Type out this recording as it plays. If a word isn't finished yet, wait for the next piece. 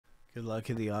Good luck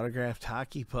in the autographed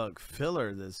hockey puck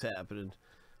filler that's happening.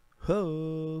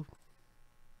 Ho!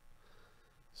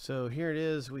 So here it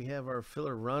is. We have our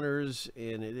filler runners,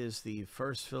 and it is the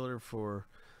first filler for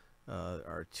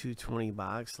our 220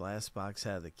 box. Last box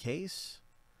out of the case.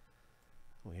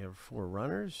 We have 4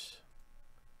 runners.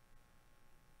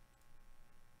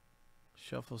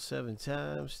 Shuffle 7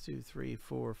 times. 2, 3,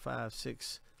 4, 5,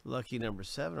 6. Lucky number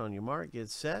 7 on your mark. Get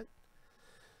set.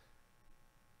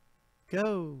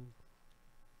 Go!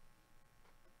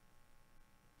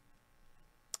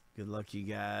 Good luck, you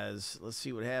guys. Let's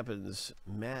see what happens.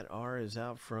 Matt R is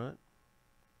out front.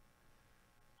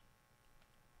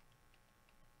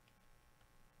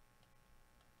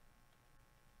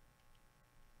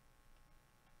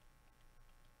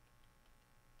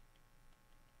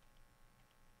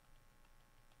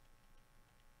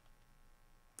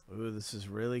 Ooh, this is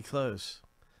really close.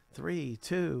 3,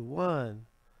 2, 1.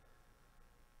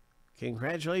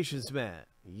 Congratulations, Matt.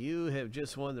 You have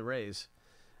just won the race.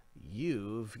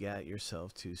 You've got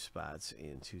yourself 2 spots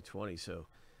in 220. So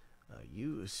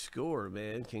you scored,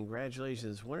 man.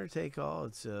 Congratulations. Winner take all.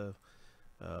 It's a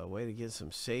way to get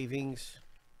some savings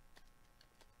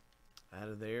out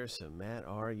of there. So Matt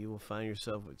R, you will find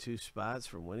yourself with 2 spots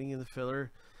for winning in the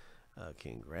filler.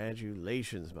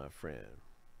 Congratulations, my friend.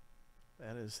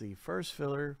 That is the first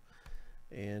filler.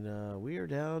 And we are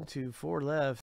down to 4 left.